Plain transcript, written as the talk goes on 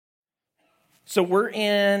So we're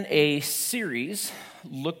in a series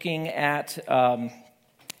looking at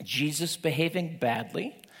Jesus behaving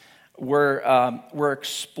badly. We're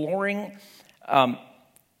exploring. I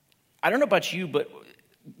don't know about you, but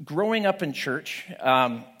growing up in church,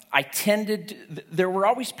 there were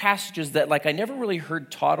always passages that I never really heard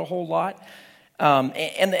taught a whole lot.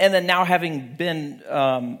 And then now having been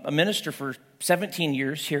a minister for 17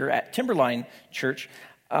 years here at Timberline Church,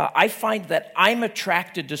 I find that I'm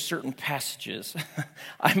attracted to certain passages.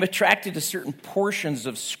 I'm attracted to certain portions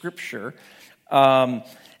of Scripture. And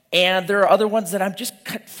there are other ones that I'm just,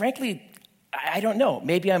 frankly, I don't know.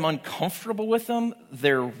 Maybe I'm uncomfortable with them.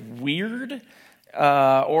 They're weird.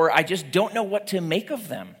 Or I just don't know what to make of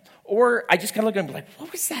them. Or I just kind of look at them like,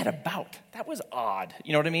 what was that about? That was odd.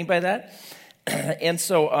 You know what I mean by that? And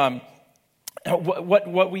so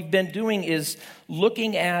what we've been doing is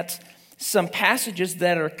looking at some passages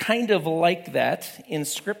that are kind of like that in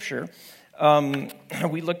Scripture.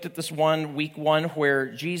 We looked at this one, week one,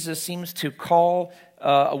 where Jesus seems to call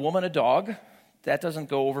a woman a dog. That doesn't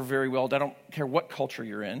go over very well. I don't care what culture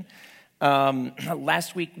you're in.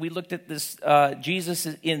 Last week, we looked at this. Jesus,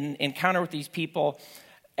 in encounter with these people,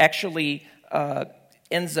 actually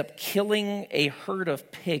ends up killing a herd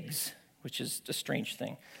of pigs, which is a strange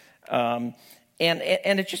thing. And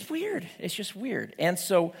it's just weird. It's just weird. And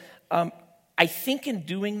so I think in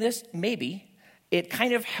doing this, maybe, it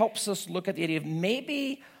kind of helps us look at the idea of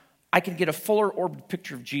maybe I can get a fuller orbed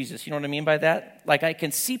picture of Jesus. You know what I mean by that? Like I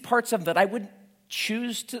can see parts of him that I wouldn't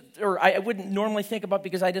choose to, or I wouldn't normally think about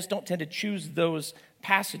because I just don't tend to choose those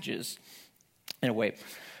passages in a way.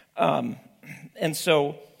 And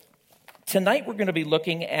so tonight we're going to be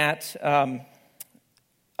looking at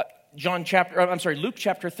Luke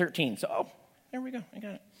chapter 13. So, there we go. I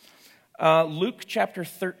got it. Luke chapter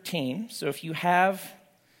 13. So if you have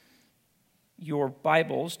your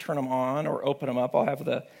Bibles, turn them on or open them up. I'll have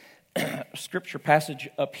the scripture passage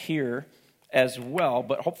up here as well,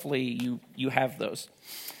 but hopefully you have those.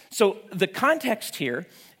 So the context here,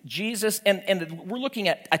 Jesus, and we're looking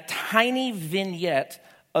at a tiny vignette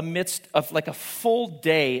amidst of like a full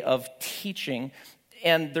day of teaching.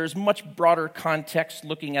 And there's much broader context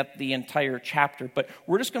looking at the entire chapter. But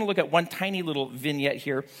we're just going to look at one tiny little vignette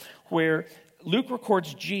here where Luke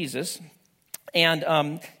records Jesus. And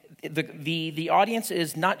the audience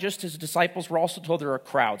is not just his disciples. We're also told there are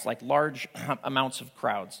crowds, like large amounts of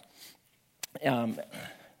crowds.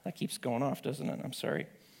 That keeps going off, doesn't it? I'm sorry.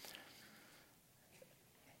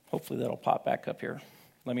 Hopefully that'll pop back up here.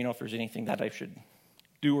 Let me know if there's anything that I should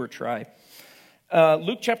do or try.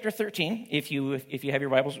 Luke chapter 13, if you have your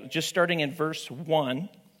Bibles, just starting in verse 1,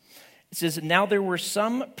 it says, "Now there were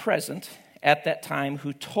some present at that time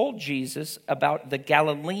who told Jesus about the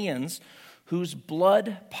Galileans whose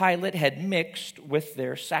blood Pilate had mixed with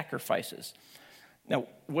their sacrifices." Now,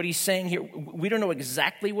 what he's saying here, we don't know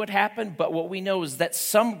exactly what happened, but what we know is that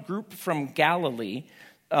some group from Galilee,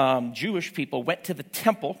 Jewish people, went to the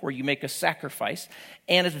temple where you make a sacrifice,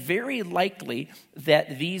 and it's very likely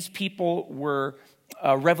that these people were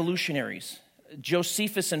revolutionaries.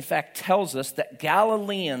 Josephus, in fact, tells us that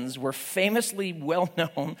Galileans were famously well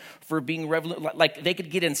known for being like they could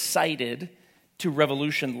get incited to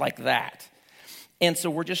revolution like that. And so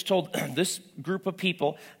we're just told this group of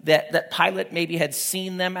people that Pilate maybe had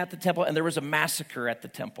seen them at the temple, and there was a massacre at the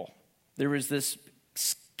temple. There was this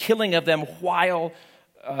killing of them while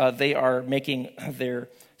they are making their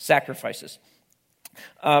sacrifices.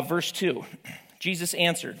 Verse 2, Jesus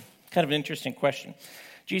answered, kind of an interesting question.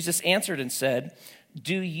 Jesus answered and said,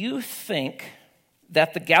 "Do you think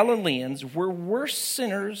that the Galileans were worse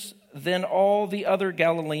sinners than all the other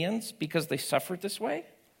Galileans because they suffered this way?"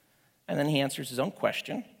 And then he answers his own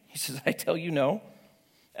question. He says, "I tell you no."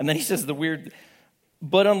 And then he says the weird,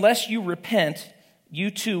 "But unless you repent, you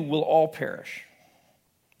too will all perish."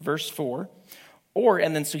 Verse 4.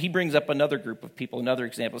 So he brings up another group of people, another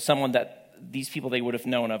example, someone that these people they would have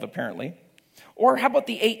known of apparently. "Or how about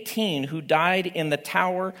the 18 who died in the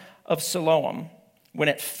Tower of Siloam when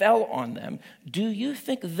it fell on them? Do you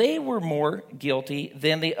think they were more guilty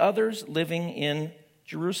than the others living in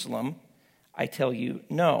Jerusalem? I tell you,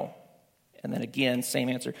 no." And then again, same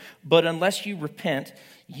answer. "But unless you repent,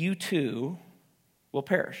 you too will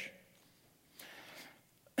perish."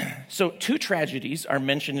 So two tragedies are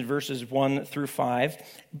mentioned in verses 1 through 5,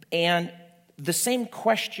 and the same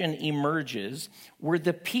question emerges. Were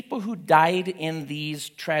the people who died in these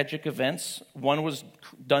tragic events, one was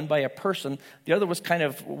done by a person, the other was kind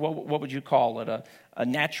of, what would you call it, a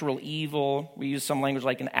natural evil? We use some language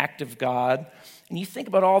like an act of God. And you think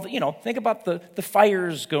about all the, think about the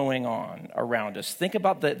fires going on around us. Think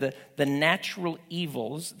about the natural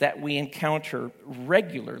evils that we encounter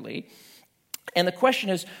regularly. And the question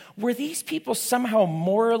is, were these people somehow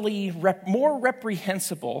morally more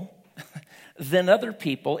reprehensible than other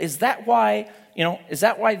people? Is that why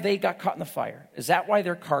they got caught in the fire? Is that why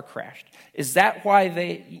their car crashed? Is that why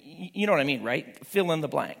you know what I mean, right? Fill in the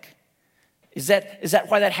blank. Is that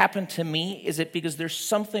why that happened to me? Is it because there's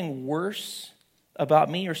something worse about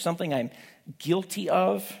me or something I'm guilty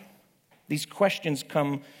of? These questions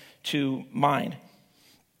come to mind.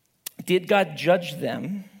 Did God judge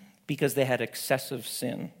them because they had excessive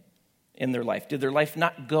sin in their life? Did their life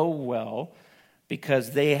not go well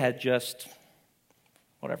because they had just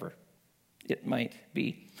whatever it might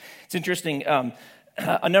be? It's interesting.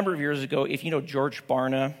 A number of years ago, if you know George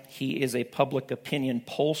Barna, he is a public opinion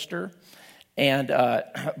pollster. And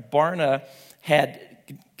Barna had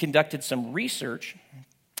conducted some research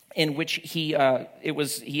in which he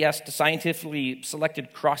asked a scientifically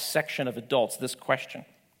selected cross-section of adults this question.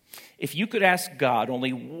 If you could ask God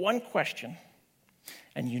only one question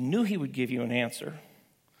and you knew he would give you an answer,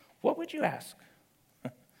 what would you ask?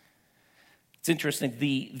 It's interesting.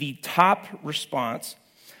 The top response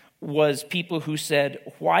was people who said,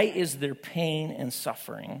 why is there pain and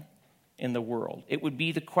suffering in the world? It would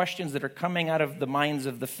be the questions that are coming out of the minds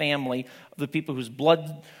of the family, of the people whose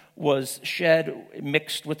blood was shed,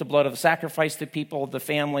 mixed with the blood of the sacrifice, the people of the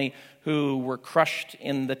family who were crushed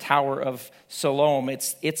in the Tower of Siloam.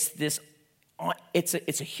 It's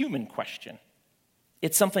a human question.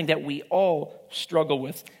 It's something that we all struggle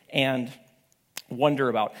with and wonder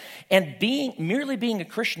about. And merely being a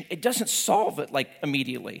Christian, it doesn't solve it like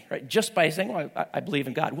immediately, right? Just by saying, well, I believe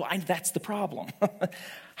in God. Well, that's the problem.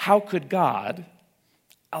 How could God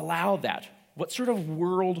allow that? What sort of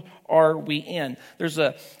world are we in?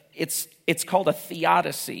 It's called a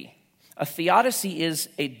theodicy. A theodicy is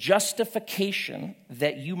a justification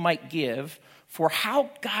that you might give for how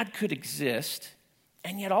God could exist,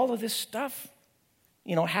 and yet all of this stuff,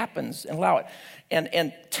 happens, and allow it.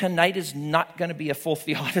 And tonight is not going to be a full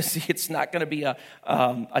theodicy. It's not going to be a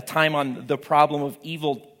time on the problem of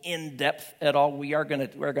evil in depth at all. We're going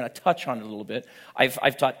to touch on it a little bit.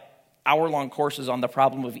 I've taught hour-long courses on the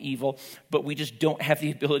problem of evil, but we just don't have the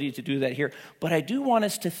ability to do that here. But I do want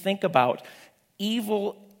us to think about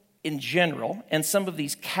evil in general and some of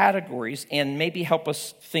these categories, and maybe help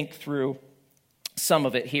us think through some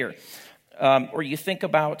of it here. Or you think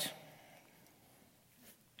about,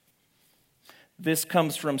 this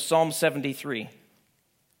comes from Psalm 73.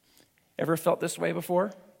 Ever felt this way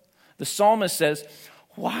before? The psalmist says,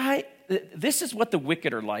 why? This is what the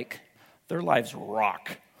wicked are like. Their lives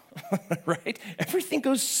rock, right? Everything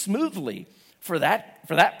goes smoothly for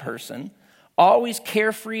that person. Always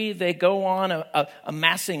carefree, they go on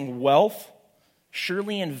amassing wealth.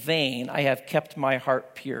 Surely in vain I have kept my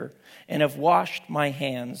heart pure and have washed my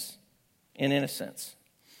hands in innocence.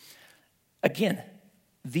 Again,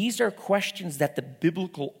 these are questions that the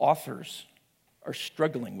biblical authors are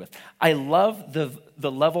struggling with. I love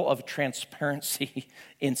the level of transparency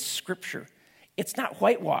in Scripture. It's not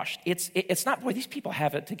whitewashed. It's not, boy, these people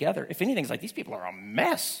have it together. If anything, it's like, these people are a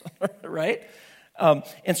mess, right?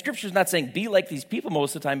 And Scripture's not saying be like these people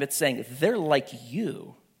most of the time. It's saying they're like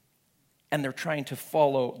you, and they're trying to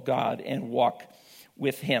follow God and walk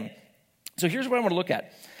with Him. So here's what I want to look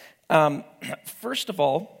at. First of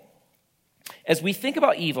all, as we think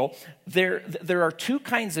about evil, there are two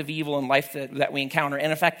kinds of evil in life that we encounter.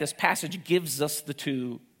 And in fact, this passage gives us the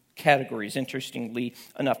two categories, interestingly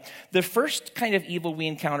enough. The first kind of evil we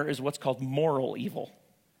encounter is what's called moral evil.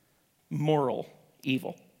 Moral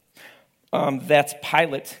evil. That's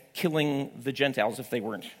Pilate killing the Gentiles if they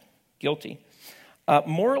weren't guilty.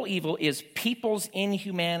 Moral evil is people's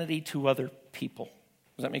inhumanity to other people.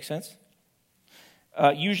 Does that make sense?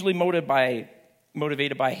 Usually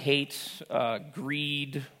motivated by hate,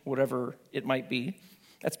 greed, whatever it might be.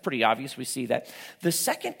 That's pretty obvious. We see that. The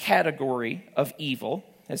second category of evil,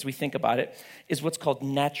 as we think about it, is what's called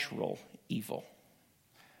natural evil.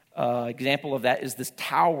 Example of that is this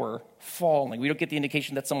tower falling. We don't get the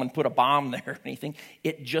indication that someone put a bomb there or anything.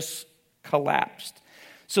 It just collapsed.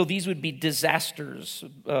 So these would be disasters,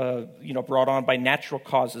 brought on by natural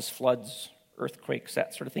causes, floods, earthquakes,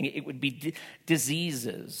 that sort of thing. It would be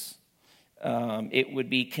diseases. It would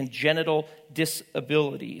be congenital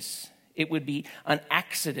disabilities. It would be an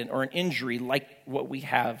accident or an injury like what we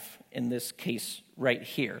have in this case right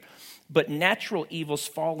here. But natural evils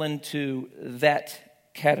fall into that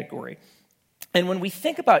category. And when we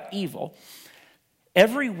think about evil,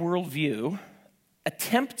 every worldview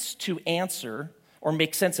attempts to answer or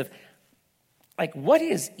make sense of, like, what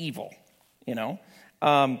is evil, you know?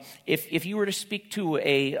 If you were to speak to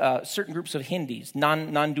certain groups of Hindus,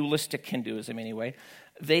 non-dualistic Hinduism anyway,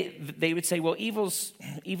 they would say, well,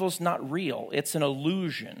 evil's not real. It's an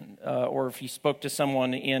illusion. Or if you spoke to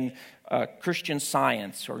someone in Christian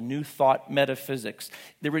Science or New Thought metaphysics,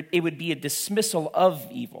 it would be a dismissal of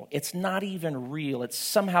evil. It's not even real. It's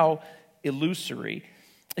somehow illusory.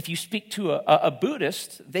 If you speak to a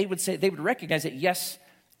Buddhist, they would recognize that, yes,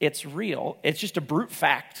 it's real. It's just a brute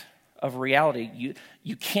fact of reality.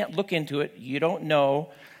 You can't look into it. You don't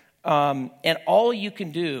know. And all you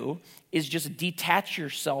can do is just detach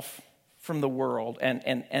yourself from the world,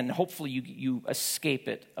 and hopefully you escape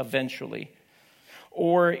it eventually.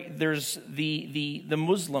 Or there's the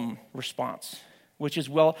Muslim response, which is,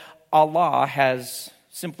 well, Allah has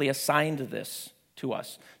simply assigned this to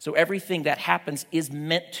us. So everything that happens is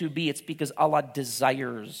meant to be. It's because Allah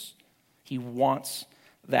desires, He wants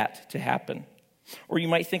that to happen. Or you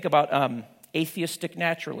might think about atheistic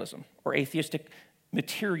naturalism or atheistic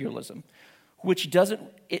materialism, which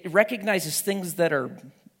it recognizes things that are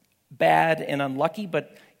bad and unlucky,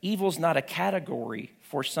 but evil's not a category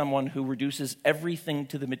for someone who reduces everything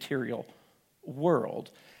to the material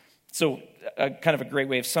world. So kind of a great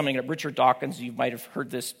way of summing it up, Richard Dawkins, you might have heard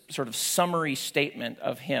this sort of summary statement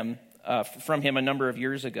of him, from him a number of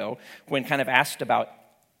years ago, when kind of asked about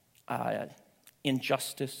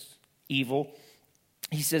injustice, evil.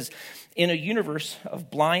 He says, in a universe of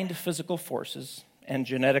blind physical forces and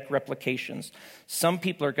genetic replications, some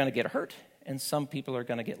people are going to get hurt and some people are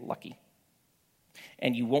going to get lucky.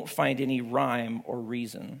 And you won't find any rhyme or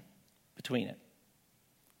reason between it.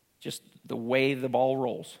 Just the way the ball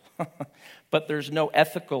rolls. But there's no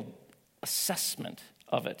ethical assessment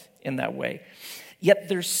of it in that way. Yet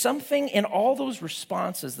there's something in all those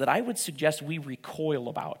responses that I would suggest we recoil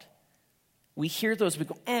about. We hear those, we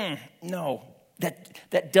go, no,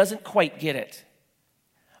 that doesn't quite get it.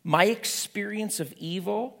 My experience of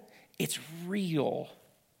evil, it's real.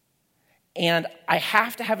 And I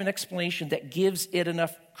have to have an explanation that gives it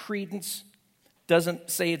enough credence, doesn't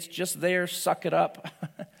say it's just there, suck it up.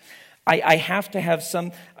 I have to have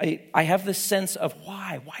I have the sense of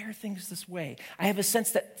why are things this way? I have a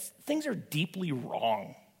sense that things are deeply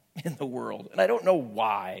wrong in the world, and I don't know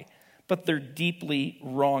why, but they're deeply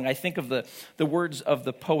wrong. I think of the words of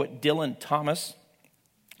the poet Dylan Thomas.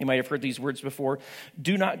 You might have heard these words before.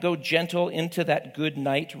 Do not go gentle into that good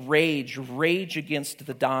night. Rage against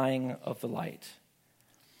the dying of the light.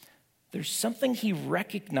 There's something he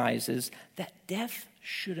recognizes that death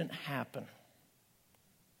shouldn't happen.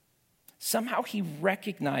 Somehow he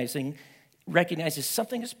recognizes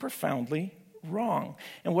something is profoundly wrong.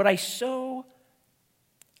 And what I so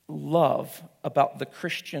love about the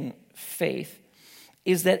Christian faith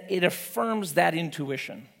is that it affirms that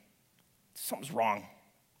intuition. Something's wrong.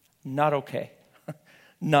 Not okay.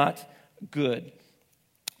 Not good.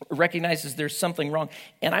 It recognizes there's something wrong.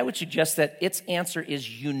 And I would suggest that its answer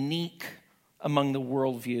is unique among the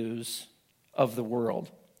worldviews of the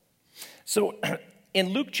world. So in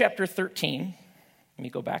Luke chapter 13, let me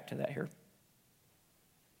go back to that here.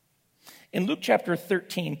 In Luke chapter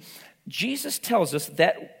 13, Jesus tells us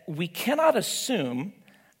that we cannot assume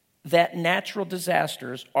that natural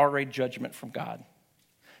disasters are a judgment from God.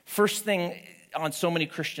 First thing on so many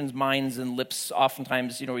Christians' minds and lips,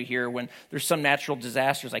 oftentimes, we hear when there's some natural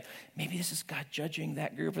disasters, like, maybe this is God judging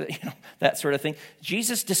that group, that sort of thing.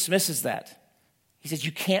 Jesus dismisses that. He says,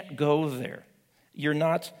 you can't go there. You're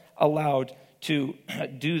not allowed to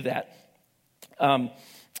do that.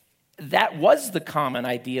 That was the common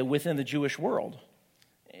idea within the Jewish world.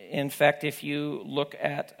 In fact, if you look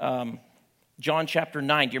at John chapter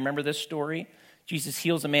 9, do you remember this story? Jesus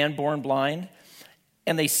heals a man born blind,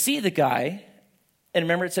 and they see the guy. And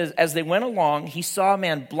remember, it says, as they went along, he saw a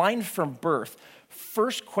man blind from birth.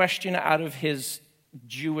 First question out of his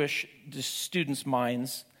Jewish students'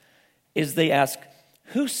 minds is they ask,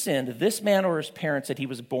 who sinned, this man or his parents, that he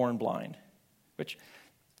was born blind? Which,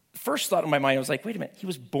 first thought in my mind was like, wait a minute, he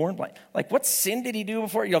was born blind. Like, what sin did he do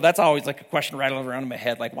before? That's always like a question rattling around in my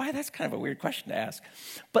head. Like, why? That's kind of a weird question to ask.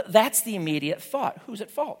 But that's the immediate thought. Who's at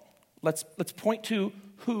fault? Let's point to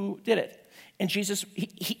who did it. And Jesus,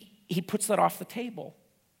 he puts that off the table.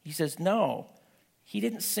 He says, no, he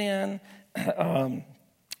didn't sin.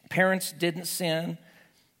 Parents didn't sin.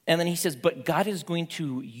 And then he says, but God is going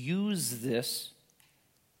to use this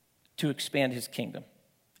to expand his kingdom.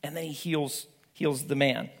 And then he heals the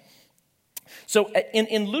man. So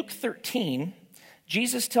in Luke 13,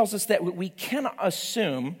 Jesus tells us that we cannot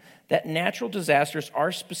assume that natural disasters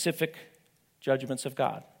are specific judgments of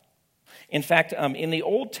God. In fact, in the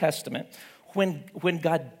Old Testament, when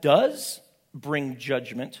God does bring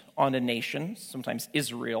judgment on a nation, sometimes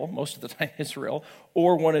Israel, most of the time Israel,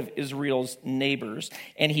 or one of Israel's neighbors,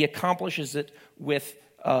 and he accomplishes it with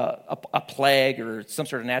a plague or some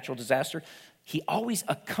sort of natural disaster, he always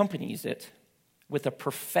accompanies it with a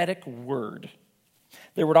prophetic word.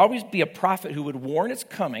 There would always be a prophet who would warn it's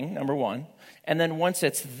coming, number one, and then once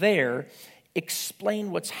it's there,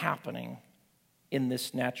 explain what's happening in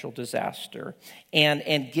this natural disaster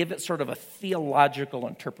and give it sort of a theological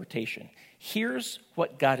interpretation. Here's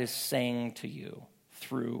what God is saying to you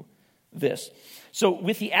through this. So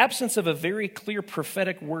with the absence of a very clear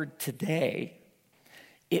prophetic word today,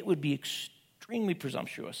 it would be extremely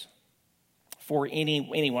presumptuous for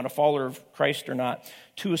anyone, a follower of Christ or not,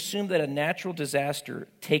 to assume that a natural disaster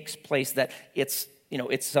takes place, that it's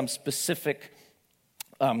some specific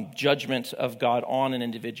judgment of God on an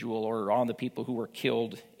individual or on the people who were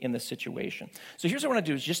killed in the situation. So here's what I want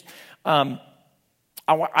to do is just,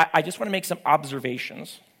 I just want to make some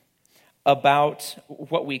observations about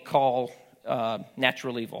what we call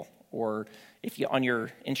natural evil, or if you on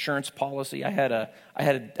your insurance policy. I had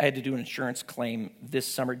to do an insurance claim this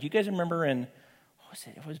summer. Do you guys remember what was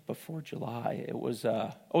it? It was before July. It was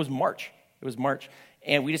March. It was March,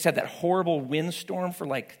 and we just had that horrible windstorm for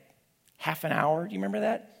like half an hour. Do you remember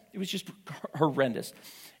that? It was just horrendous.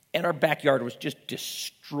 And our backyard was just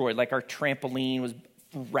destroyed. Like our trampoline was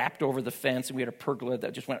wrapped over the fence, and we had a pergola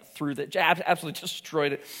that just went through that, absolutely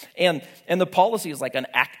destroyed it. And the policy is like an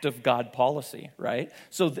act of God policy, right?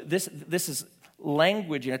 So this is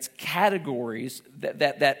language and it's categories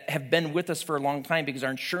that have been with us for a long time because our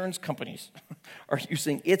insurance companies are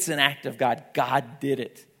using it's an act of God. God did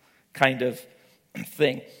it kind of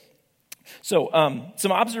thing. So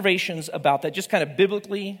some observations about that, just kind of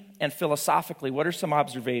biblically and philosophically. What are some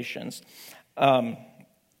observations?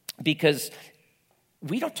 Because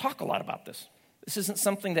we don't talk a lot about this. This isn't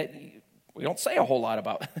something that we don't say a whole lot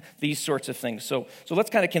about, these sorts of things. So let's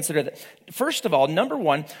kind of consider that. First of all, number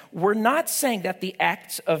one, we're not saying that the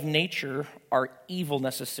acts of nature are evil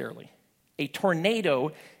necessarily. A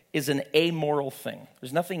tornado is an amoral thing.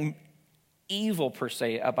 There's nothing evil per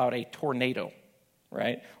se about a tornado,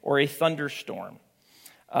 right? Or a thunderstorm,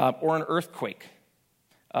 or an earthquake.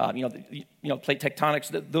 Plate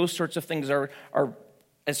tectonics. Those sorts of things are,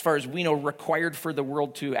 as far as we know, required for the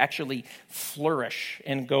world to actually flourish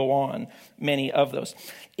and go on. Many of those.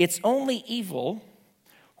 It's only evil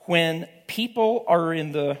when people are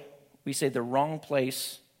in the wrong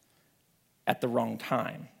place at the wrong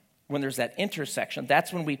time. When there's that intersection,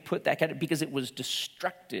 that's when we put that category, because it was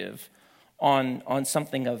destructive on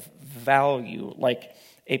something of value, like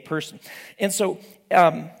a person. And so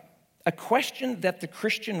a question that the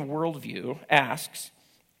Christian worldview asks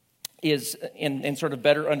is, in sort of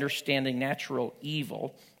better understanding natural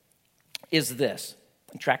evil, is this.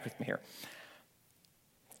 And track with me here.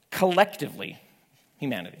 Collectively,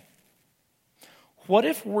 humanity, what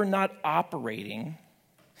if we're not operating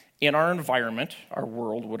in our environment, our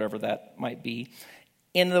world, whatever that might be,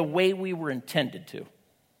 in the way we were intended to?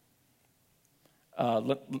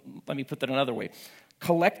 Let me put that another way.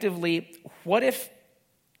 Collectively, what if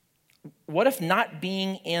not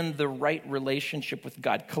being in the right relationship with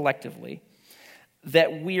God collectively,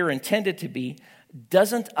 that we are intended to be,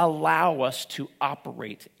 doesn't allow us to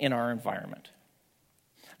operate in our environment?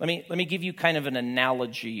 Let me give you kind of an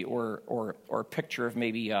analogy or a picture of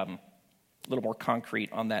maybe a little more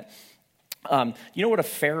concrete on that. You know what a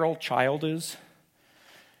feral child is?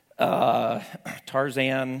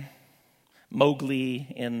 Tarzan, Mowgli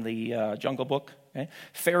in the Jungle Book. Okay?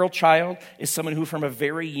 Feral child is someone who from a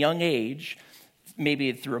very young age,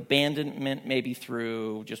 maybe through abandonment, maybe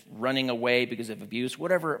through just running away because of abuse,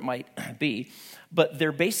 whatever it might be, but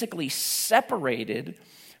they're basically separated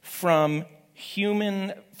from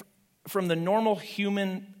the normal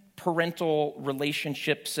human parental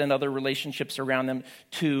relationships and other relationships around them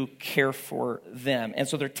to care for them. And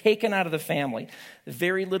so they're taken out of the family.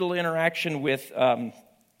 Very little interaction with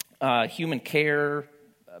human care,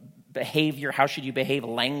 behavior, how should you behave,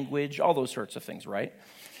 language, all those sorts of things, right?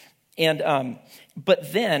 And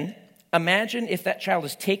but then imagine if that child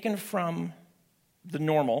is taken from the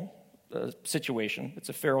normal situation, it's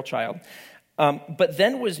a feral child, but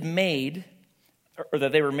then was made, or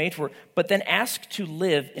that they were made for, but then asked to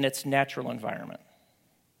live in its natural environment.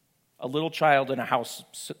 A little child in a house,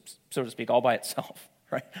 so to speak, all by itself,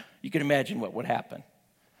 right? You can imagine what would happen.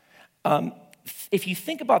 If you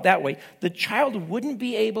think about that way, the child wouldn't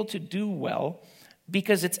be able to do well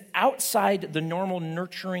because it's outside the normal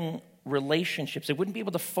nurturing relationships. It wouldn't be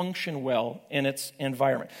able to function well in its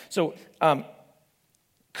environment. So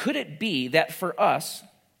could it be that for us,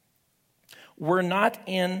 we're not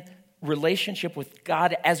in relationship with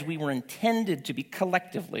God as we were intended to be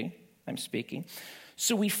collectively, I'm speaking,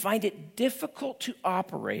 so we find it difficult to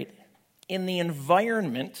operate in the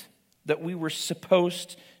environment that we were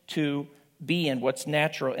supposed to be in, what's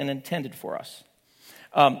natural and intended for us.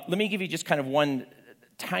 Let me give you just kind of one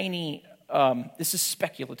tiny, this is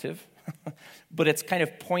speculative, but it's kind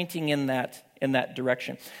of pointing in that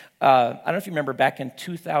direction. I don't know if you remember back in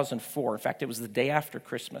 2004, in fact, it was the day after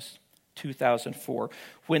Christmas, 2004,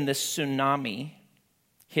 when the tsunami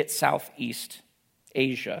hit Southeast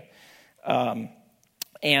Asia.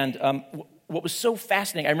 What was so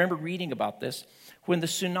fascinating, I remember reading about this, when the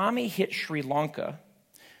tsunami hit Sri Lanka,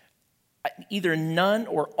 either none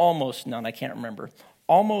or almost none, I can't remember,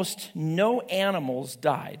 almost no animals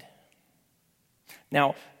died.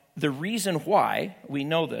 Now, the reason why we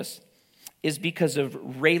know this is because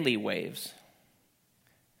of Rayleigh waves.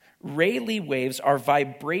 Rayleigh waves are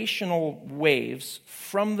vibrational waves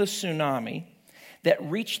from the tsunami that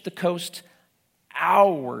reached the coast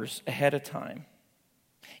hours ahead of time.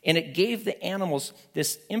 And it gave the animals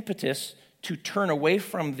this impetus to turn away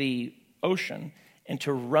from the ocean and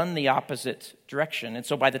to run the opposite direction. And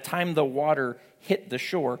so by the time the water hit the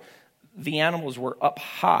shore, the animals were up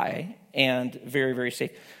high and very, very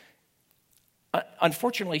safe.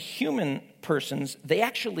 Unfortunately, human persons, they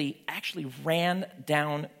actually ran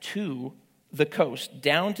down to the coast,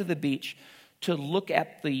 down to the beach, to look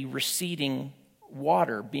at the receding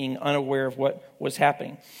water, being unaware of what was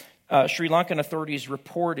happening. Sri Lankan authorities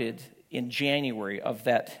reported in January of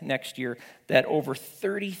that next year that over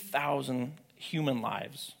 30,000 human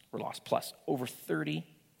lives were lost, plus over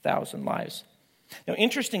 30,000 lives. Now,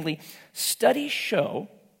 interestingly, studies show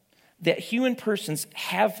that human persons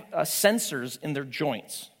have sensors in their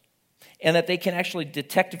joints and that they can actually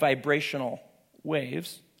detect vibrational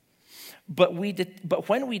waves. But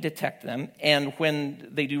when we detect them and when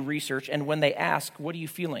they do research and when they ask, what are you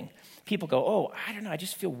feeling? People go, oh, I don't know, I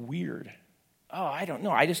just feel weird. Oh, I don't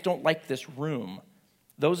know, I just don't like this room.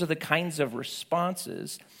 Those are the kinds of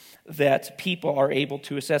responses that people are able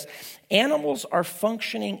to assess. Animals are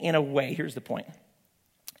functioning in a way, here's the point.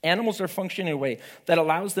 Animals are functioning in a way that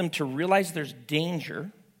allows them to realize there's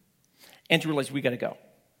danger and to realize we got to go,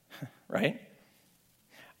 right?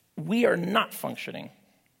 We are not functioning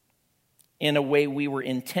in a way we were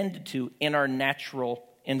intended to in our natural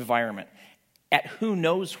environment. At who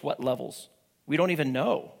knows what levels. We don't even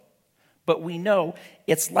know. But we know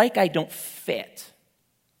it's like I don't fit.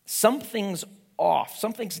 Something's off.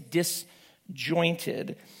 Something's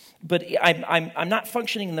disjointed. But I'm not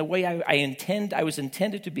functioning in the way I was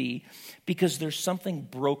intended to be because there's something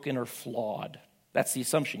broken or flawed. That's the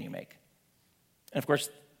assumption you make. And of course,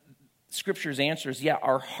 Scripture's answer is, yeah,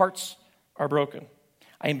 our hearts are broken.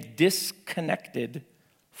 I am disconnected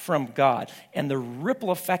from God. And the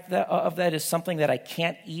ripple effect of that is something that I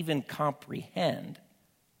can't even comprehend.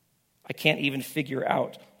 I can't even figure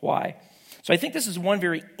out why. So I think this is one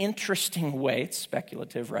very interesting way, it's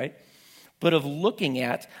speculative, right? But of looking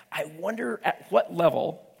at, I wonder at what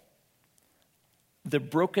level the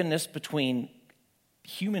brokenness between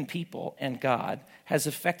human people and God has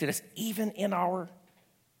affected us even in our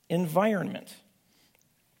environment.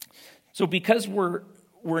 So because we're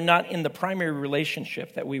not in the primary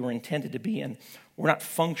relationship that we were intended to be in, we're not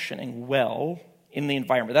functioning well in the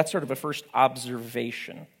environment. That's sort of a first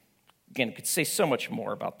observation. Again, I could say so much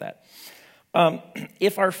more about that.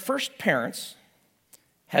 If our first parents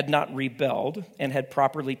had not rebelled and had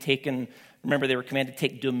properly taken, remember they were commanded to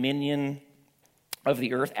take dominion of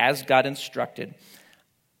the earth as God instructed,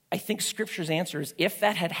 I think Scripture's answer is if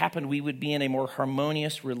that had happened, we would be in a more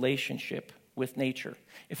harmonious relationship with nature.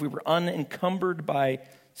 If we were unencumbered by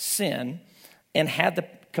sin and had the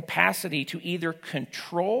capacity to either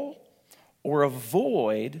control or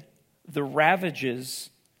avoid the ravages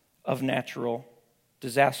of natural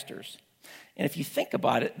disasters. And if you think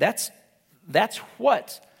about it, that's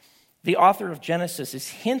what the author of Genesis is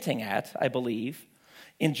hinting at, I believe.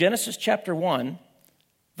 In Genesis chapter 1,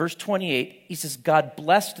 verse 28, he says, God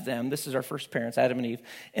blessed them, this is our first parents, Adam and Eve,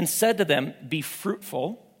 and said to them, be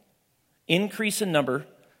fruitful, increase in number,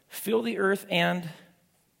 fill the earth and...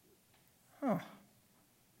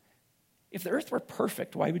 If the earth were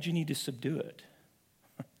perfect, why would you need to subdue it?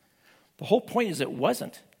 The whole point is it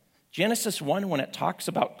wasn't. Genesis 1, when it talks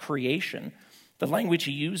about creation, the language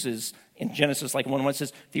he uses in Genesis like 1:1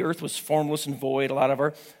 says, the earth was formless and void, a lot of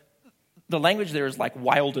our... the language there is like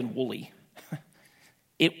wild and woolly.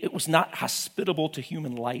 It was not hospitable to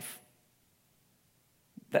human life.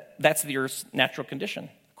 That's the earth's natural condition,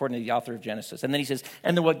 according to the author of Genesis. And then he says,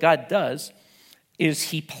 and then what God does is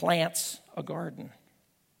he plants a garden.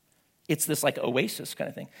 It's this like oasis kind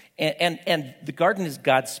of thing. And the garden is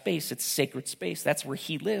God's space. It's sacred space. That's where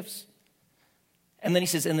he lives. And then he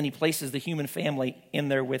says, and then he places the human family in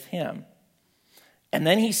there with him. And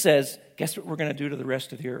then he says, guess what we're going to do to the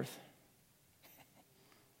rest of the earth?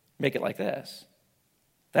 Make it like this.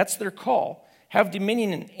 That's their call. Have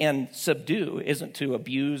dominion and subdue isn't to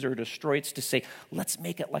abuse or destroy. It's to say, let's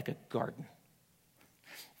make it like a garden.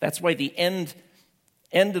 That's why the end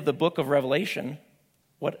of the book of Revelation,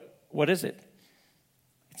 what is it?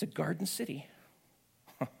 It's a garden city.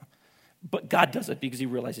 But God does it because he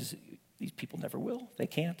realizes these people never will. They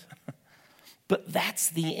can't. But that's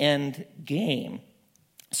the end game.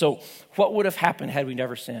 So what would have happened had we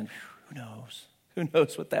never sinned? Who knows? Who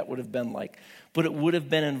knows what that would have been like? But it would have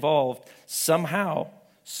been involved somehow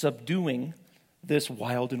subduing this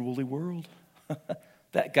wild and woolly world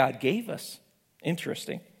that God gave us.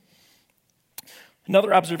 Interesting.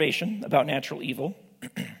 Another observation about natural evil.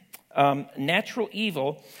 Natural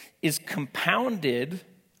evil is compounded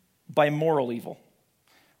by moral evil.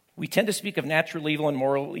 We tend to speak of natural evil and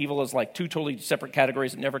moral evil as like two totally separate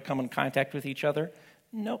categories that never come in contact with each other.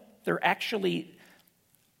 Nope, they're actually,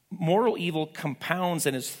 moral evil compounds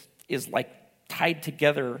and is like tied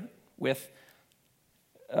together with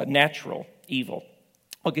natural evil.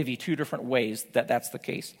 I'll give you two different ways that that's the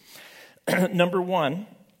case. Number one,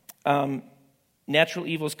 natural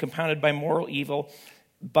evil is compounded by moral evil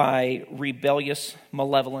by rebellious,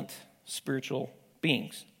 malevolent, spiritual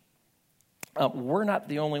beings. We're not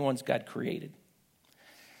the only ones God created.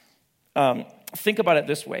 Think about it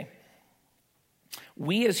this way.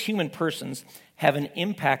 We as human persons have an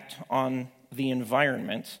impact on the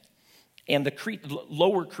environment and the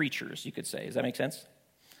lower creatures, you could say. Does that make sense?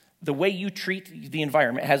 The way you treat the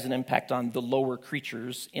environment has an impact on the lower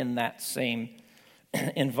creatures in that same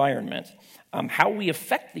environment. How we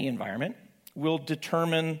affect the environment will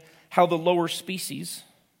determine how the lower species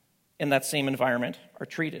in that same environment are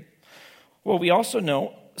treated. Well, we also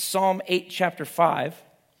know Psalm 8, chapter 5,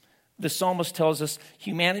 the psalmist tells us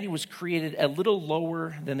humanity was created a little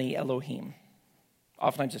lower than the Elohim.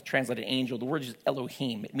 Oftentimes it's translated angel. The word is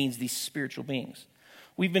Elohim. It means these spiritual beings.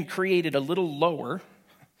 We've been created a little lower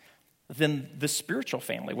than the spiritual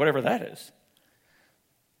family, whatever that is.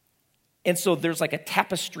 And so there's like a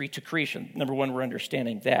tapestry to creation. Number one, we're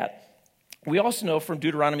understanding that. We also know from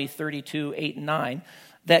Deuteronomy 32, 8 and 9,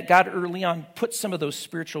 that God early on put some of those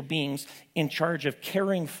spiritual beings in charge of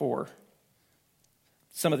caring for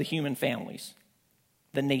some of the human families,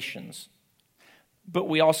 the nations. But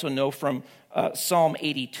we also know from Psalm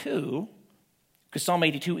 82, because Psalm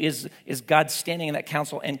 82 is God standing in that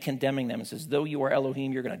council and condemning them and says, though you are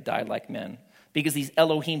Elohim, you're going to die like men. Because these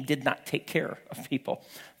Elohim did not take care of people.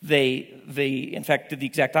 They in fact, did the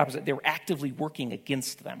exact opposite. They were actively working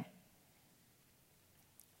against them.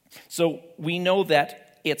 So we know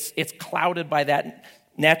that it's clouded by that.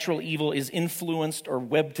 Natural evil is influenced or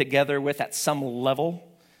webbed together with, at some level,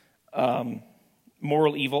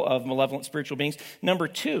 moral evil of malevolent spiritual beings. Number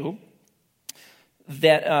two,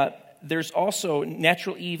 that there's also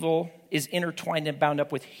natural evil is intertwined and bound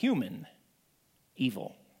up with human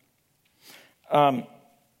evil.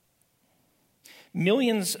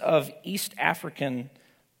 Millions of East African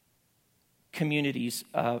communities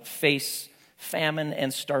face famine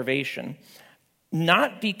and starvation,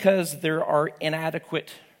 not because there are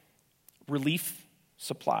inadequate relief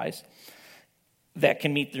supplies that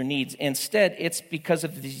can meet their needs. Instead, it's because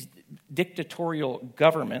of these dictatorial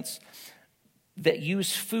governments that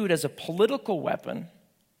use food as a political weapon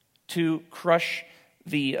to crush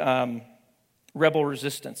the rebel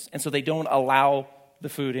resistance. And so they don't allow the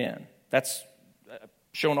food in. That's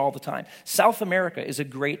shown all the time. South America is a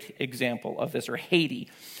great example of this, or Haiti,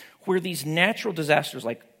 where these natural disasters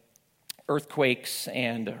like earthquakes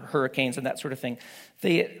and hurricanes and that sort of thing,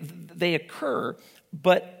 they occur,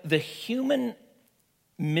 but the human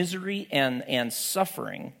misery and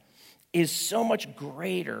suffering is so much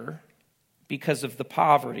greater because of the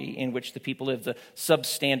poverty in which the people live, the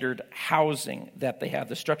substandard housing that they have,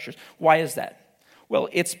 the structures. Why is that? Well,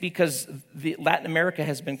 it's because Latin America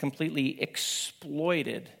has been completely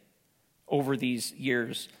exploited over these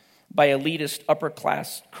years by elitist,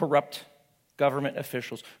 upper-class, corrupt government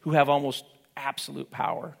officials who have almost absolute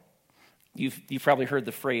power. You've probably heard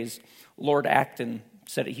the phrase, Lord Acton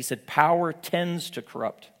said it. He said, power tends to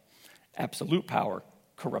corrupt. Absolute power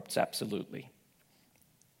corrupts absolutely.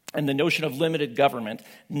 And the notion of limited government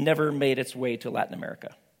never made its way to Latin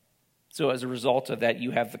America. So as a result of that,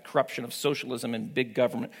 you have the corruption of socialism and big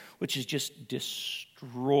government, which has just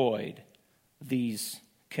destroyed these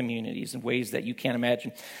communities in ways that you can't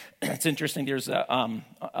imagine. It's interesting. There's an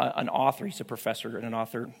author. He's a professor and an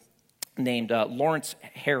author named Lawrence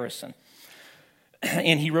Harrison.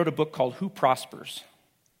 And he wrote a book called Who Prospers?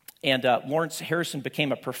 And Lawrence Harrison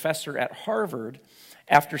became a professor at Harvard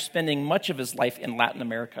after spending much of his life in Latin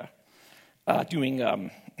America, doing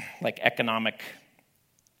like economic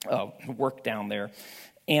work down there.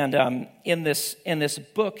 And in this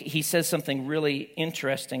book, he says something really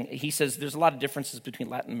interesting. He says there's a lot of differences between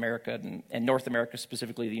Latin America and North America,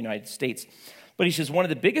 specifically the United States. But he says one of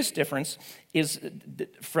the biggest difference is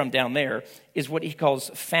from down there is what he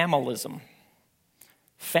calls familism.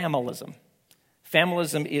 Familism.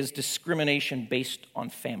 Familism is discrimination based on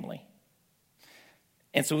family.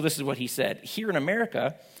 And so this is what he said. Here in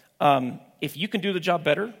America, if you can do the job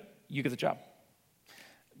better, you get the job.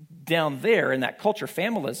 Down there in that culture,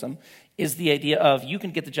 familism is the idea of you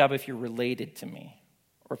can get the job if you're related to me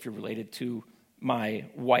or if you're related to my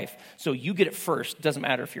wife. So you get it first. Doesn't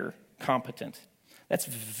matter if you're competent. That's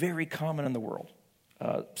very common in the world.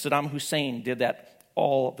 Saddam Hussein did that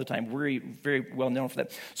all the time. We're very well known for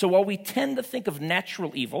that. So while we tend to think of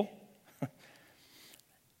natural evil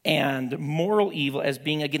and moral evil as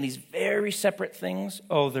being, again, these very separate things,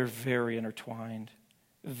 they're very intertwined.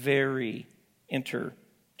 Very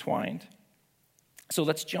intertwined. So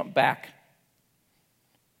let's jump back.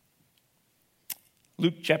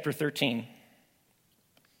 Luke chapter 13.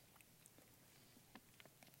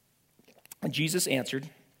 And Jesus answered,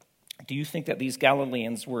 "Do you think that these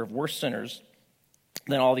Galileans were worse sinners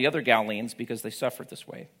than all the other Galileans because they suffered this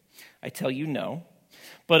way? I tell you, no.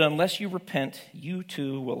 But unless you repent, you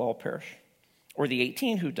too will all perish. Or the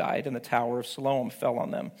 18 who died in the Tower of Siloam fell on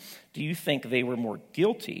them. Do you think they were more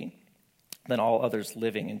guilty than all others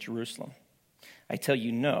living in Jerusalem? I tell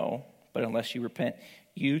you, no. But unless you repent,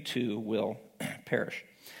 you too will perish."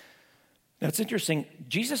 Now, it's interesting.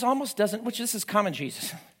 Jesus almost doesn't, which this is common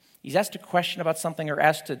Jesus. He's asked a question about something or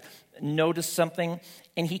asked to notice something,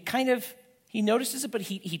 and he notices it, but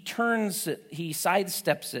he turns it, he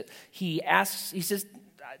sidesteps it. He says,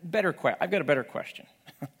 I've got a better question.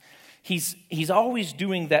 He's always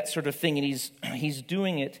doing that sort of thing, and he's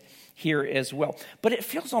doing it here as well. But it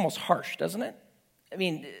feels almost harsh, doesn't it? I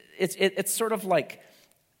mean, it's sort of like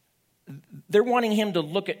they're wanting him to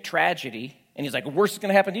look at tragedy, and he's like, worse is going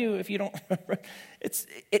to happen to you if you don't.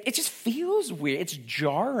 It just feels weird. It's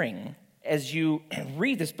jarring as you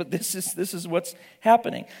read this, but this is what's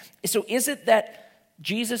happening. So is it that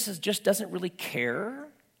Jesus just doesn't really care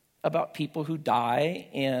about people who die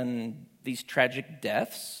in these tragic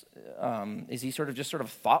deaths? Is he sort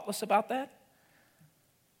of thoughtless about that?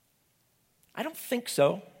 I don't think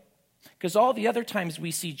so. Because all the other times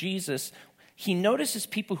we see Jesus, he notices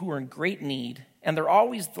people who are in great need, and they're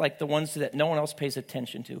always like the ones that no one else pays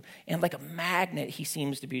attention to. And like a magnet, he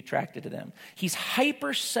seems to be attracted to them. He's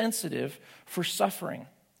hypersensitive for suffering.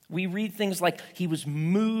 We read things like he was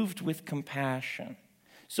moved with compassion.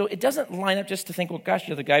 So it doesn't line up just to think, well, gosh,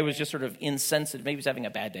 the guy was just sort of insensitive. Maybe he was having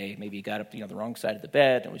a bad day. Maybe he got up the wrong side of the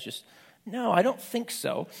bed. And it was just, no, I don't think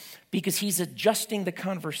so. Because he's adjusting the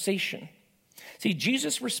conversation. See,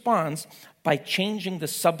 Jesus responds by changing the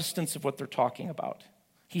substance of what they're talking about.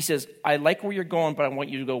 He says, I like where you're going, but I want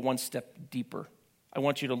you to go one step deeper. I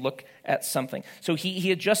want you to look at something. So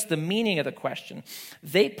he adjusts the meaning of the question.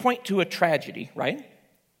 They point to a tragedy, right?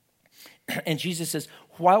 And Jesus says,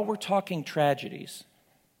 while we're talking tragedies,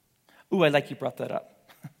 I like you brought that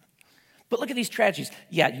up. But look at these tragedies.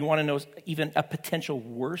 Yeah, you want to know even a potential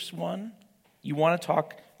worse one? You want to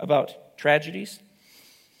talk about tragedies?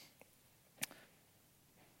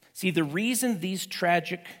 See, the reason these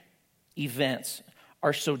tragic events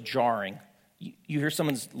are so jarring, you hear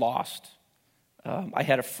someone's lost. I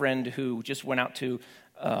had a friend who just went out to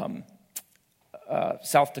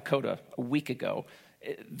South Dakota a week ago.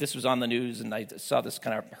 This was on the news, and I saw this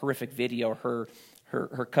kind of horrific video.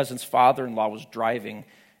 Her cousin's father-in-law was driving,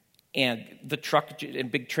 and the truck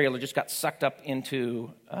and big trailer just got sucked up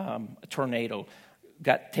into a tornado.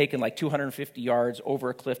 Got taken like 250 yards over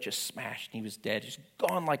a cliff, just smashed, and he was dead, just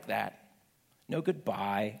gone like that. No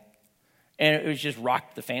goodbye. And it was just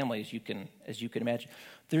rocked the family, as you can imagine.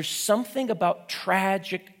 There's something about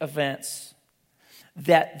tragic events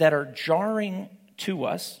that are jarring to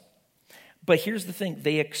us. But here's the thing.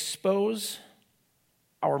 They expose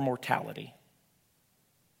our mortality.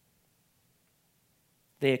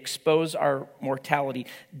 They expose our mortality.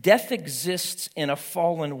 Death exists in a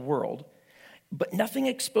fallen world. But nothing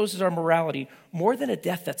exposes our morality more than a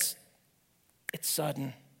death it's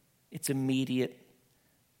sudden, it's immediate.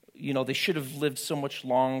 They should have lived so much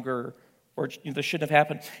longer, or this shouldn't have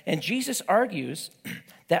happened. And Jesus argues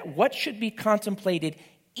that what should be contemplated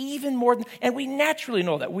even more than, and we naturally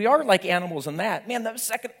know that. We are like animals in that. Man, the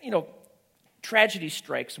second, tragedy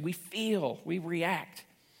strikes, we feel, we react.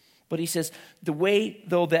 But he says, the way,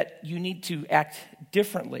 though, that you need to act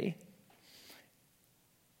differently,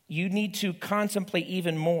 you need to contemplate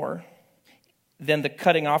even more than the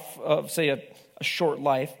cutting off of, say, a short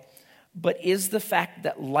life, but is the fact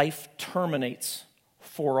that life terminates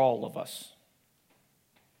for all of us.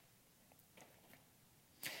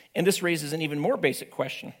 And this raises an even more basic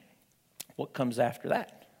question. What comes after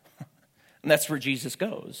that? And that's where Jesus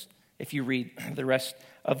goes, if you read the rest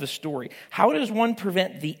of the story. How does one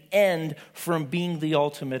prevent the end from being the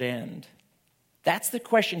ultimate end? That's the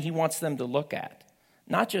question he wants them to look at.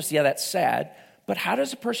 Not just, that's sad, but how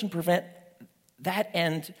does a person prevent that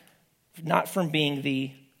end not from being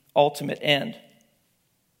the ultimate end?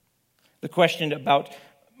 The question about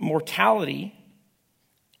mortality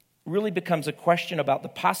really becomes a question about the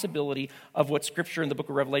possibility of what Scripture in the book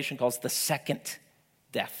of Revelation calls the second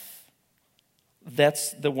death.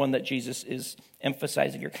 That's the one that Jesus is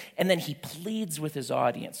emphasizing here. And then he pleads with his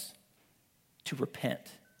audience to repent.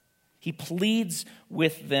 He pleads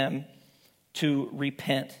with them to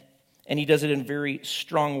repent, and he does it in very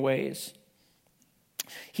strong ways.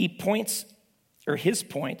 His point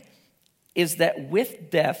is that with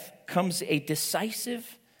death comes a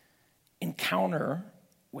decisive encounter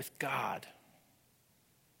with God,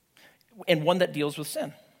 and one that deals with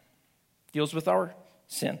sin, deals with our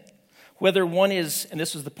sin. Whether one is, and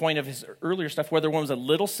this was the point of his earlier stuff, whether one was a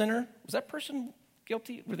little sinner, was that person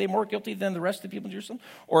guilty? Were they more guilty than the rest of the people in Jerusalem?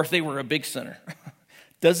 Or if they were a big sinner?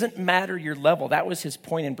 Doesn't matter your level. That was his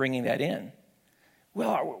point in bringing that in.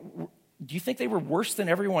 Well, do you think they were worse than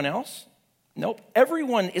everyone else? Nope.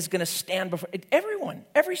 Everyone is going to stand before,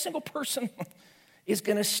 every single person is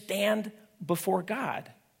going to stand before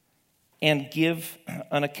God and give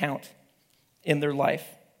an account in their life.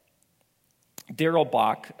 Darrell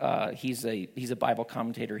Bach, he's a Bible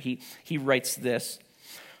commentator. He writes this: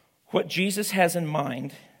 what Jesus has in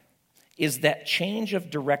mind is that change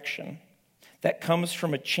of direction that comes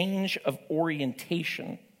from a change of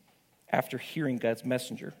orientation after hearing God's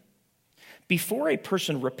messenger. Before a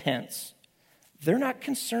person repents, they're not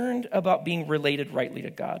concerned about being related rightly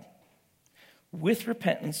to God. With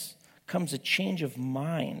repentance comes a change of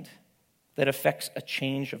mind that affects a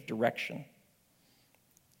change of direction,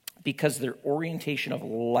 because their orientation of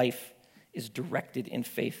life is directed in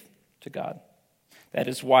faith to God. That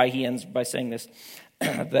is why he ends by saying this.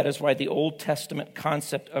 That is why the Old Testament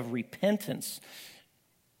concept of repentance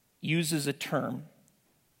uses a term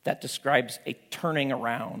that describes a turning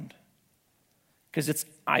around. Because it's,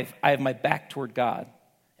 I have my back toward God,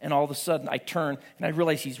 and all of a sudden I turn and I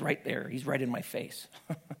realize he's right there. He's right in my face.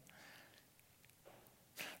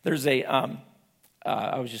 There's I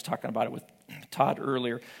was just talking about it with Todd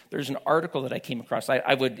earlier. There's an article that I came across.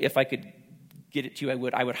 I would, if I could get it to you,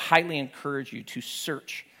 I would highly encourage you to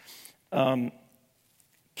search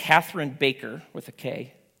Catherine Baker, with a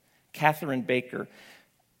K, Catherine Baker,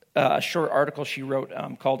 a short article she wrote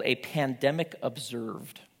called A Pandemic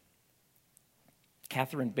Observed.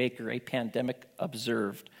 Catherine Baker, A Pandemic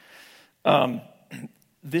Observed.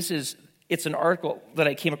 It's an article that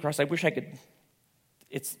I came across. I wish I could,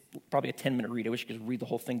 it's probably a 10-minute read. I wish I could read the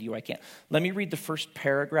whole thing to you. I can't. Let me read the first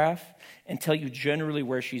paragraph and tell you generally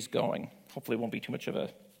where she's going. Hopefully it won't be too much of a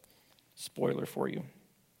spoiler for you.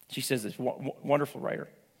 She says this, wonderful writer.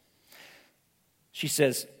 She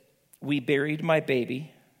says, "We buried my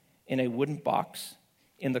baby in a wooden box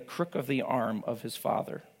in the crook of the arm of his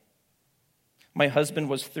father. My husband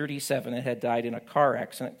was 37 and had died in a car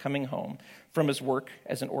accident coming home from his work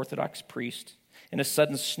as an Orthodox priest in a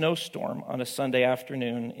sudden snowstorm on a Sunday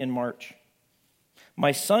afternoon in March.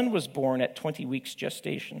 My son was born at 20 weeks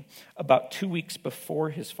gestation, about 2 weeks before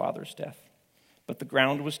his father's death, but the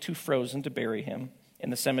ground was too frozen to bury him in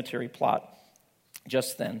the cemetery plot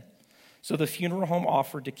just then. So the funeral home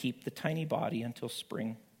offered to keep the tiny body until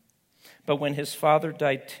spring. But when his father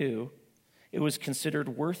died too, it was considered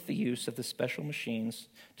worth the use of the special machines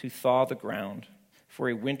to thaw the ground for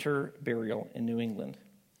a winter burial in New England.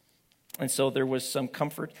 And so there was some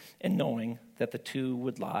comfort in knowing that the two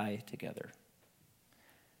would lie together."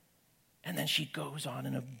 And then she goes on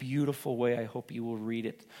in a beautiful way, I hope you will read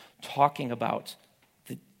it, talking about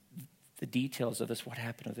the details of this, what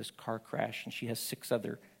happened to this car crash. And she has 6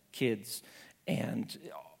 other kids, and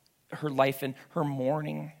her life and her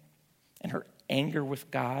mourning and her anger with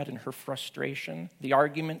God and her frustration, the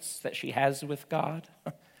arguments that she has with God.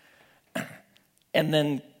 And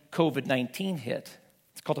then COVID-19 hit.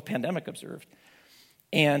 It's called a pandemic observed.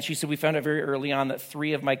 And she said, we found out very early on that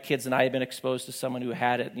 3 of my kids and I had been exposed to someone who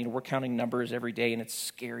had it. We're counting numbers every day, and it's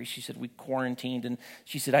scary. She said, we quarantined, and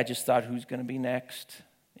she said, I just thought, who's going to be next?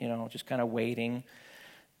 Just kind of waiting.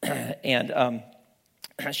 And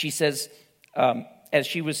she says, as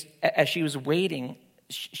she was waiting,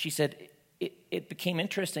 she said, it became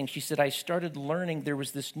interesting. She said, I started learning there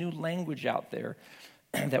was this new language out there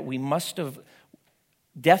that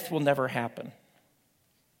death will never happen.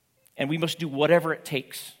 And we must do whatever it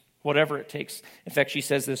takes, whatever it takes. In fact, she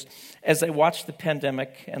says this, as I watched the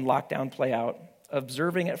pandemic and lockdown play out,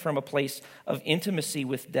 observing it from a place of intimacy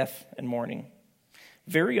with death and mourning,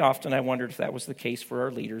 very often I wondered if that was the case for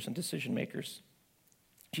our leaders and decision makers.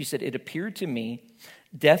 She said, it appeared to me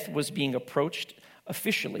death was being approached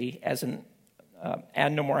officially as an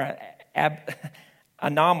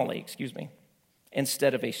anomaly,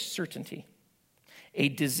 instead of a certainty. A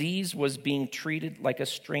disease was being treated like a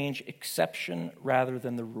strange exception rather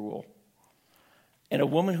than the rule. And a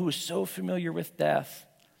woman who was so familiar with death,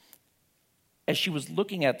 as she was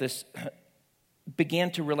looking at this, began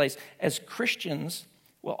to realize, as Christians,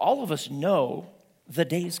 well, all of us know the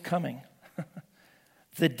day's coming.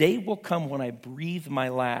 The day will come when I breathe my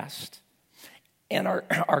last. And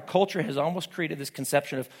our culture has almost created this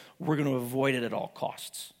conception of we're going to avoid it at all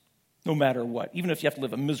costs, no matter what. Even if you have to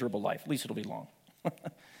live a miserable life, at least it'll be long.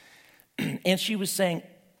 And she was saying,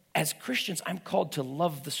 as Christians, I'm called to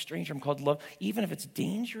love the stranger. I'm called to love, even if it's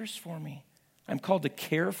dangerous for me. I'm called to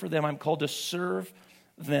care for them. I'm called to serve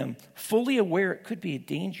them, fully aware it could be a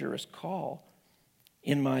dangerous call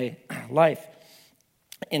in my life.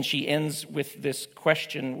 And she ends with this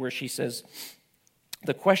question where she says,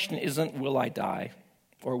 the question isn't, will I die,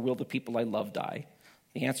 or will the people I love die?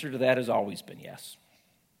 The answer to that has always been yes.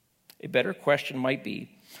 A better question might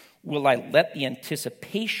be, will I let the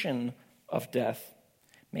anticipation of death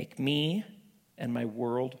make me and my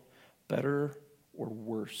world better or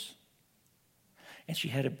worse? And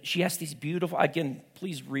she asked these beautiful, again,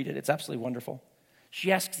 please read it. It's absolutely wonderful.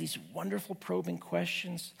 She asks these wonderful probing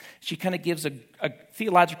questions. She kind of gives a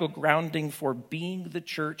theological grounding for being the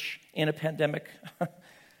church in a pandemic.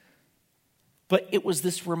 But it was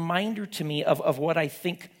this reminder to me of what I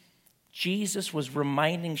think Jesus was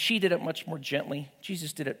reminding. She did it much more gently.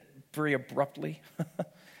 Jesus did it very abruptly.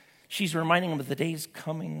 She's reminding him of the day's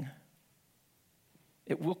coming.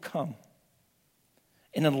 It will come.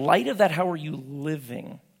 And in light of that, how are you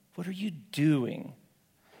living? What are you doing?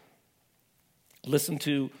 Listen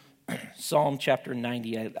to Psalm chapter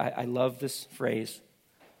 90. I love this phrase.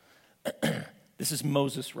 This is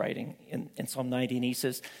Moses writing in Psalm 90, and he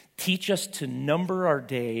says, teach us to number our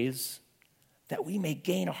days that we may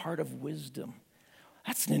gain a heart of wisdom.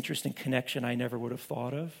 That's an interesting connection I never would have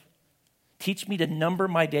thought of. Teach me to number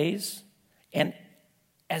my days, and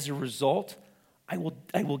as a result, I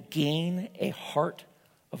will gain a heart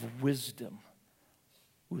of wisdom.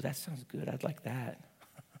 Ooh, that sounds good. I'd like that.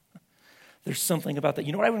 There's something about that.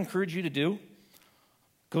 You know what I would encourage you to do?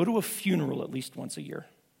 Go to a funeral at least once a year.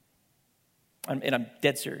 And I'm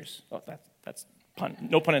dead serious. Oh, that's pun.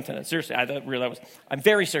 No pun intended. Seriously, I'm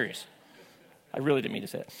very serious. I really didn't mean to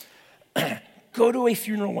say that. Go to a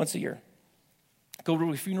funeral once a year. Go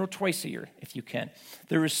to a funeral twice a year if you can.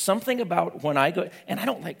 There is something about when I go, and I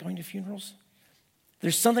don't like going to funerals.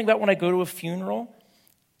 There's something about when I go to a funeral,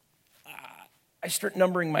 I start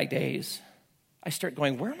numbering my days. I start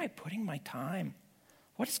going, where am I putting my time?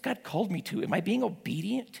 What has God called me to? Am I being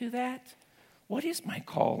obedient to that? What is my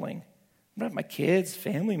calling? What about my kids,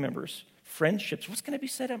 family members, friendships? What's going to be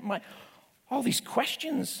said at all these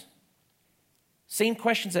questions? Same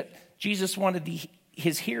questions that Jesus wanted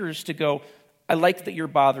his hearers to go, I like that you're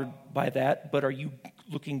bothered by that, but are you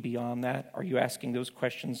looking beyond that? Are you asking those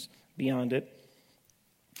questions beyond it?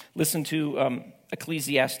 Listen to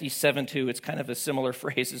Ecclesiastes 7:2. It's kind of a similar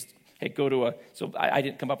phrase. Hey, so I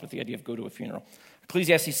didn't come up with the idea of go to a funeral.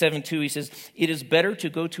 Ecclesiastes 7:2, he says, it is better to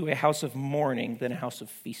go to a house of mourning than a house of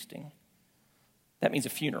feasting. That means a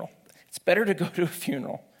funeral. It's better to go to a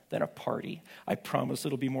funeral than a party. I promise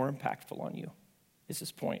it'll be more impactful on you, is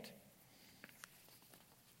his point.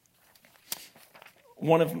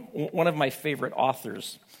 One of my favorite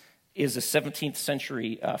authors is a 17th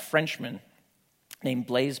century Frenchman named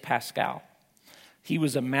Blaise Pascal. He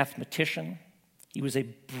was a mathematician. He was a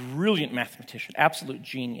brilliant mathematician, absolute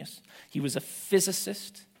genius. He was a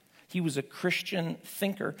physicist. He was a Christian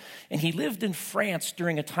thinker. And he lived in France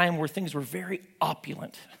during a time where things were very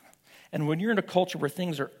opulent. And when you're in a culture where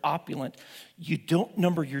things are opulent, you don't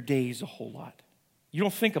number your days a whole lot. You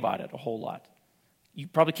don't think about it a whole lot. You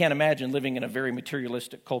probably can't imagine living in a very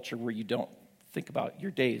materialistic culture where you don't think about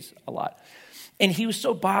your days a lot. And he was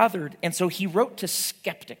so bothered, and so he wrote to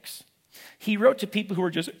skeptics. He wrote to people who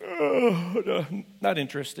were just, not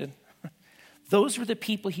interested. Those were the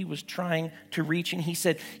people he was trying to reach, and he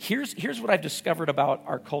said, here's what I've discovered about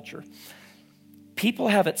our culture. People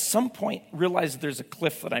have at some point realized there's a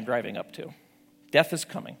cliff that I'm driving up to. Death is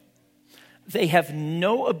coming. They have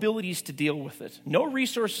no abilities to deal with it, no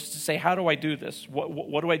resources to say, how do I do this?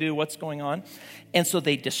 What do I do? What's going on? And so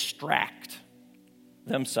they distract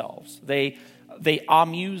themselves. They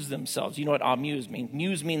amuse themselves. You know what amuse means?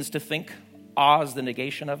 Muse means to think. Awe is the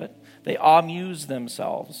negation of it. They amuse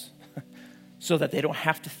themselves so that they don't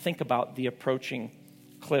have to think about the approaching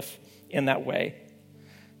cliff in that way.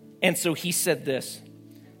 And so he said this.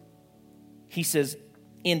 He says,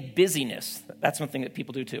 in busyness, that's one thing that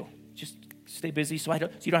people do too. Just stay busy so you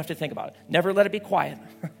don't have to think about it. Never let it be quiet.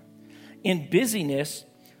 In busyness,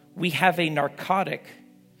 we have a narcotic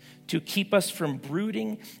to keep us from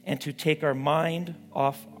brooding and to take our mind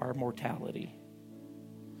off our mortality.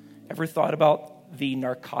 Ever thought about the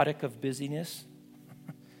narcotic of busyness?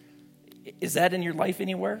 Is that in your life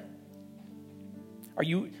anywhere? Are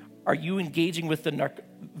you engaging with the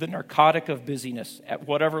narcotic of busyness at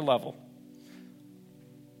whatever level?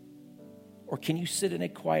 Or can you sit in a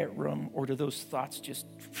quiet room, or do those thoughts just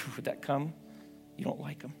that come? You don't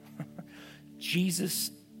like them.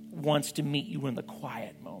 Jesus wants to meet you in the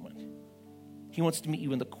quiet moment. He wants to meet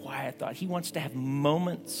you in the quiet thought. He wants to have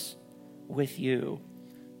moments with you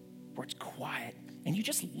where it's quiet and you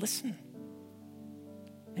just listen.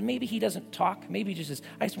 And maybe he doesn't talk. Maybe he just says,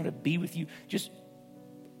 I just want to be with you. Just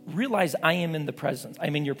realize I am in the presence.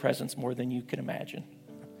 I'm in your presence more than you can imagine.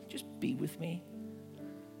 Just be with me.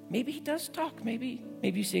 Maybe he does talk. Maybe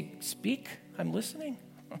you say, speak, I'm listening.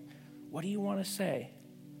 What do you want to say?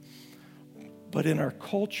 But in our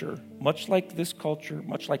culture, much like this culture,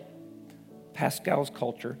 much like Pascal's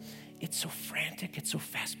culture, it's so frantic, it's so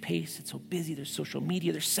fast-paced, it's so busy. There's social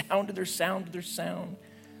media, there's sound.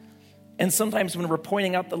 And sometimes when we're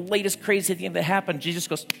pointing out the latest crazy thing that happened, Jesus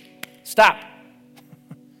goes, stop.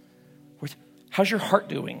 How's your heart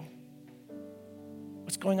doing?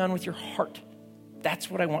 What's going on with your heart? That's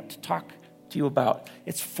what I want to talk to you about.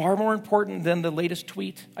 It's far more important than the latest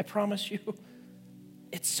tweet, I promise you.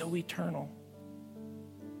 It's so eternal.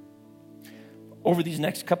 Over these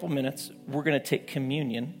next couple minutes, we're going to take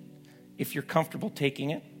communion. If you're comfortable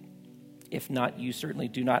taking it. If not, you certainly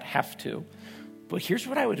do not have to. But here's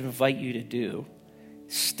what I would invite you to do.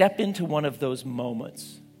 Step into one of those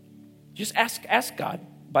moments. Just ask God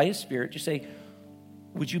by his Spirit. Just say,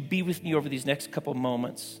 would you be with me over these next couple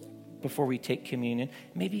moments before we take communion?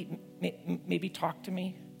 Maybe talk to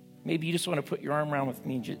me. Maybe you just want to put your arm around with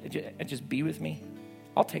me and just be with me.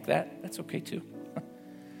 I'll take that. That's okay too.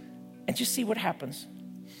 And just see what happens.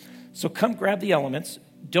 So come grab the elements.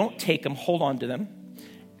 Don't take them. Hold on to them.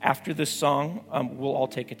 After this song, we'll all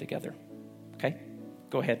take it together. Okay?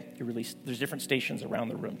 Go ahead. You're released. There's different stations around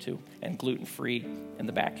the room too, and gluten-free in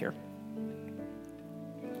the back here.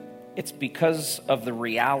 It's because of the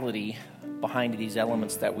reality behind these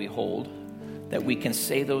elements that we hold that we can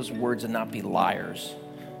say those words and not be liars.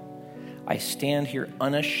 I stand here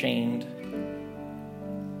unashamed,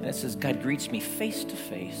 and it says God greets me face to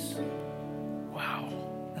face. Wow,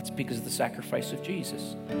 that's because of the sacrifice of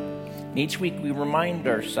Jesus. And each week we remind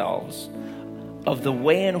ourselves of the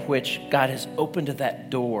way in which God has opened that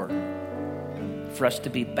door for us to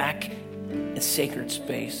be back in sacred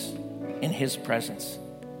space in his presence.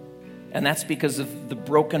 And that's because of the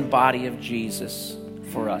broken body of Jesus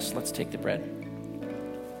for us. Let's take the bread.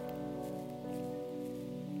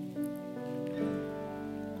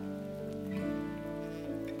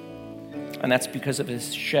 And that's because of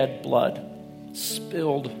his shed blood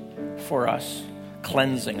spilled for us,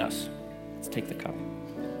 cleansing us. Let's take the cup.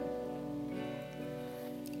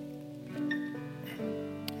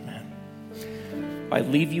 Amen. I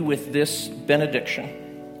leave you with this benediction.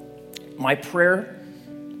 My prayer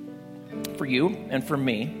for you and for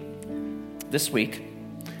me this week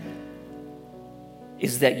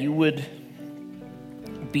is that you would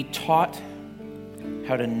be taught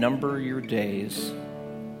how to number your days.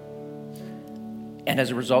 And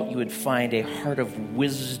as a result, you would find a heart of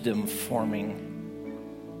wisdom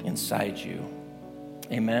forming inside you.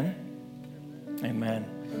 Amen?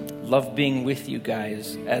 Amen. Love being with you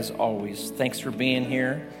guys, as always. Thanks for being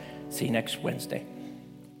here. See you next Wednesday.